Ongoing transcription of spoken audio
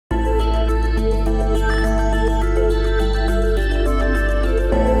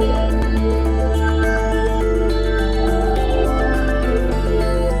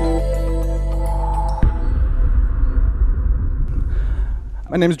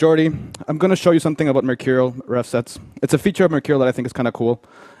my name is Jordi. I'm going to show you something about Mercurial Revsets. It's a feature of Mercurial that I think is kind of cool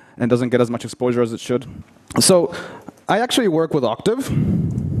and doesn't get as much exposure as it should. So I actually work with Octave.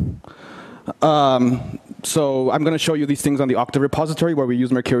 So I'm going to show you these things on the Octave repository where we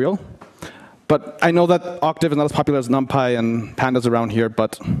use Mercurial. But I know that Octave is not as popular as NumPy and Pandas around here,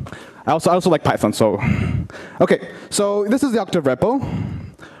 but I also like Python. So, OK, so this is the Octave repo.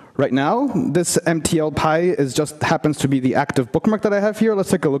 Right now, this MTL-Py just happens to be the active bookmark that I have here. Let's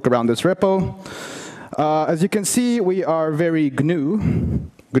take a look around this repo. As you can see, we are very GNU.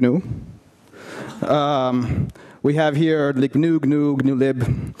 We have here like GNU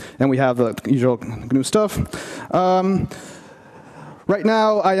lib, and we have the usual GNU stuff. Right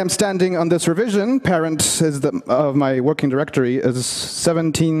now, I am standing on this revision. Parent is of my working directory is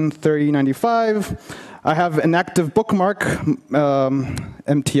 173095. I have an active bookmark,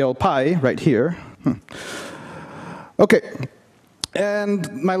 MTL-Py, right here. OK.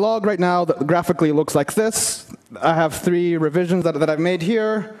 And my log right now graphically looks like this. I have 3 revisions that I've made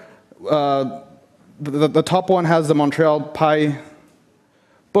here. The top one has the Montreal-Py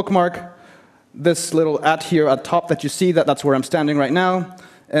bookmark. This little @ here at top that you see, that's where I'm standing right now.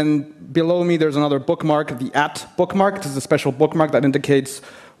 And below me, there's another bookmark, the @ bookmark. This is a special bookmark that indicates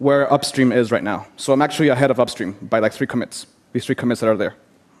where upstream is right now. So I'm actually ahead of upstream by like 3 commits, these 3 commits that are there.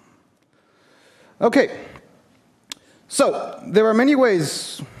 OK. So there are many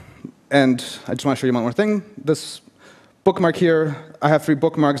ways, and I just want to show you one more thing. This bookmark here, I have 3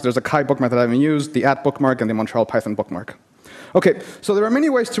 bookmarks. There's a Chi bookmark that I haven't used, the @ bookmark, and the Montreal-Python bookmark. OK, so there are many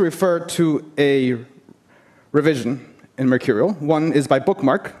ways to refer to a revision in Mercurial. One is by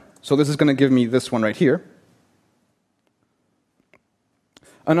bookmark. So this is going to give me this one right here.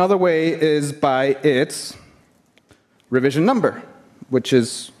 Another way is by its revision number, which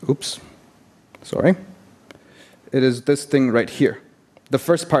is, oops, sorry. It is this thing right here. The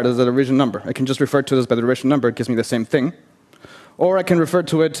first part is the revision number. I can just refer to this by the revision number. It gives me the same thing. Or I can refer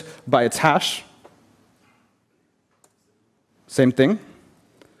to it by its hash. Same thing.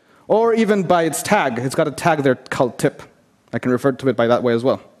 Or even by its tag. It's got a tag there called tip. I can refer to it by that way as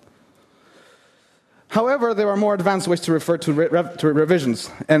well. However, there are more advanced ways to refer to revisions,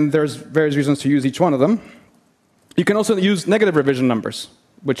 and there's various reasons to use each one of them. You can also use negative revision numbers,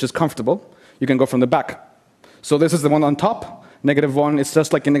 which is comfortable. You can go from the back. So this is the one on top. -1 is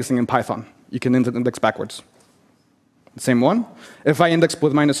just like indexing in Python. You can index backwards. Same one. If I index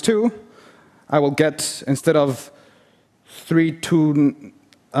with -2, I will get, instead of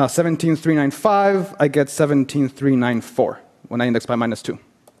 17395, I get 17394 when I index by -2.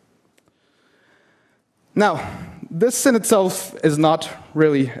 Now, this in itself is not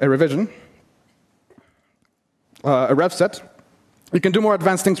really a revision, a revset. You can do more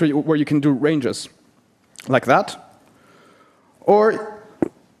advanced things where you can do ranges, like that. Or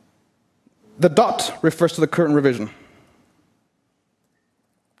the dot refers to the current revision.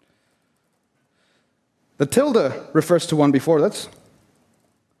 The tilde refers to one before that.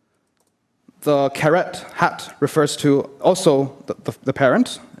 The caret, hat, refers to also the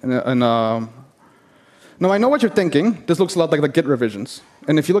parent. Now, I know what you're thinking. This looks a lot like the Git revisions.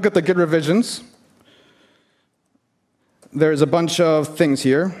 And if you look at the Git revisions, there's a bunch of things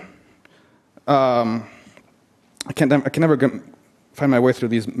here. I can never find my way through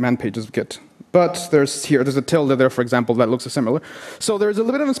these man pages of Git. But there's a tilde there, for example, that looks similar. So there's a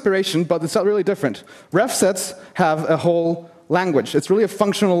little bit of inspiration, but it's not really different. Revsets have a whole language. It's really a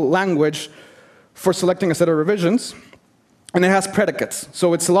functional language for selecting a set of revisions. And it has predicates.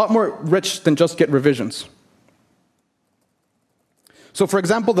 So it's a lot more rich than just Git revisions. So for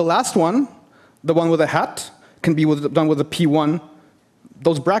example, the last one, the one with a hat, can be done with a P1.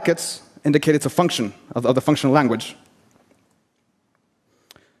 Those brackets indicate it's a function of the functional language.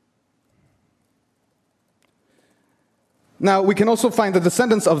 Now, we can also find the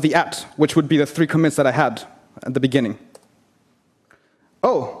descendants of the @ which would be the 3 commits that I had at the beginning.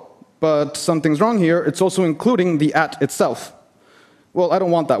 Oh. But something's wrong here. It's also including the @ itself. Well, I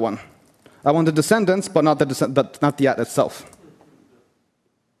don't want that one. I want the descendants, but not the @ itself.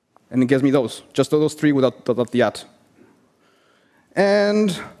 And it gives me those, just those 3 without the @.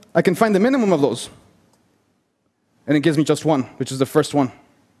 And I can find the minimum of those. And it gives me just 1, which is the first one.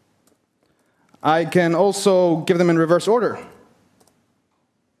 I can also give them in reverse order.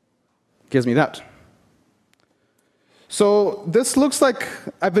 It gives me that. So this looks like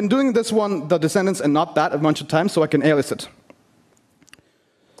I've been doing this one, the descendants, and not that a bunch of times, so I can alias it.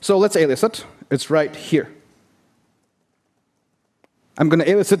 So let's alias it. It's right here. I'm going to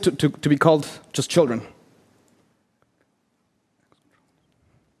alias it to be called just children.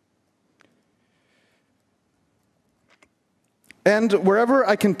 And wherever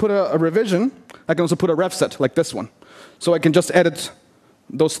I can put a revision, I can also put a revset, like this one. So I can just edit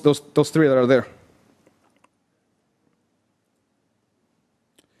those three that are there.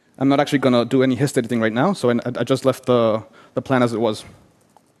 I'm not actually going to do any hist editing right now, so I just left the plan as it was.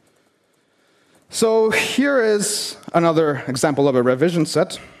 So here is another example of a revision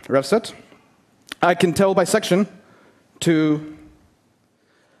set, revset. I can tell by section to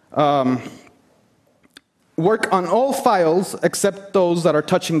work on all files except those that are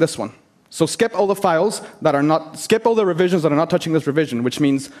touching this one. So skip all the files that are not, skip all the revisions that are not touching this revision, which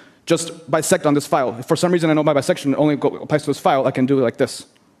means just bisect on this file. If for some reason I know my bisection only applies to this file, I can do it like this.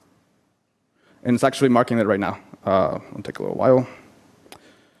 And it's actually marking it right now. It'll take a little while.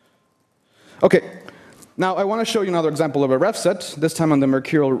 OK, now I want to show you another example of a revset, this time on the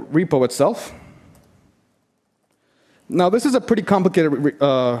Mercurial repo itself. Now this is a pretty complicated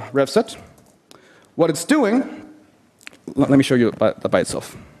revset. What it's doing, let me show you by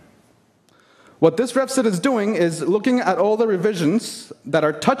itself. What this revset is doing is looking at all the revisions that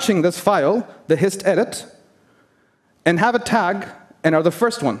are touching this file, the hist edit, and have a tag and are the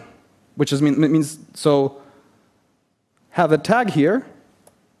first one, which is means so have a tag here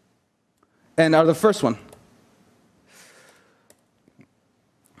and are the first one.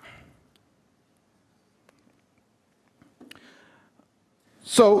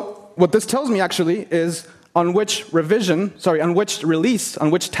 So what this tells me actually is on which revision, sorry, on which release, on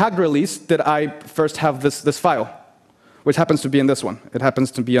which tagged release did I first have this file, which happens to be in this one. It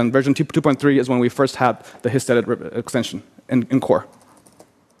happens to be on version 2.3 is when we first had the hist edit extension in core.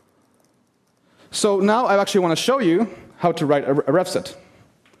 So now I actually want to show you how to write a revset.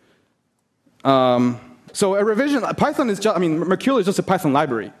 So a revision, Python is just, I mean, Mercurial is just a Python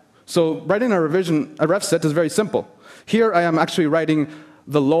library. So writing a revision, a revset is very simple. Here I am actually writing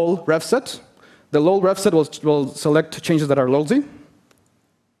the lol revset. The lol revset will select changes that are lolzy.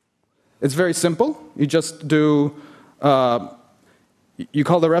 It's very simple. You just do, you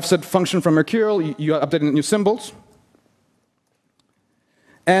call the revset function from Mercurial, you update new symbols,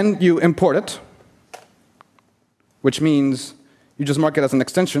 and you import it, which means you just mark it as an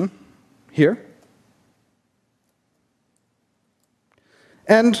extension here.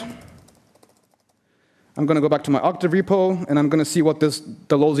 And I'm going to go back to my Octave repo, and I'm going to see what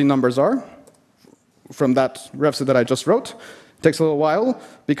the lolzy numbers are from that revset that I just wrote. It takes a little while,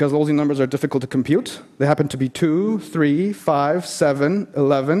 because lolzy numbers are difficult to compute. They happen to be 2, 3, 5, 7,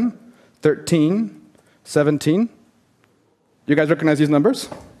 11, 13, 17. You guys recognize these numbers?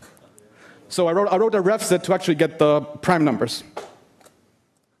 So I wrote a revset to actually get the prime numbers.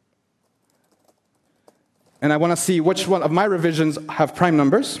 And I want to see which one of my revisions have prime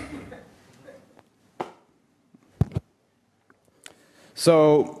numbers.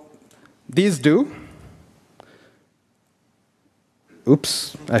 So these do.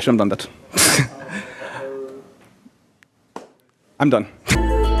 Oops, I shouldn't have done that. I'm done.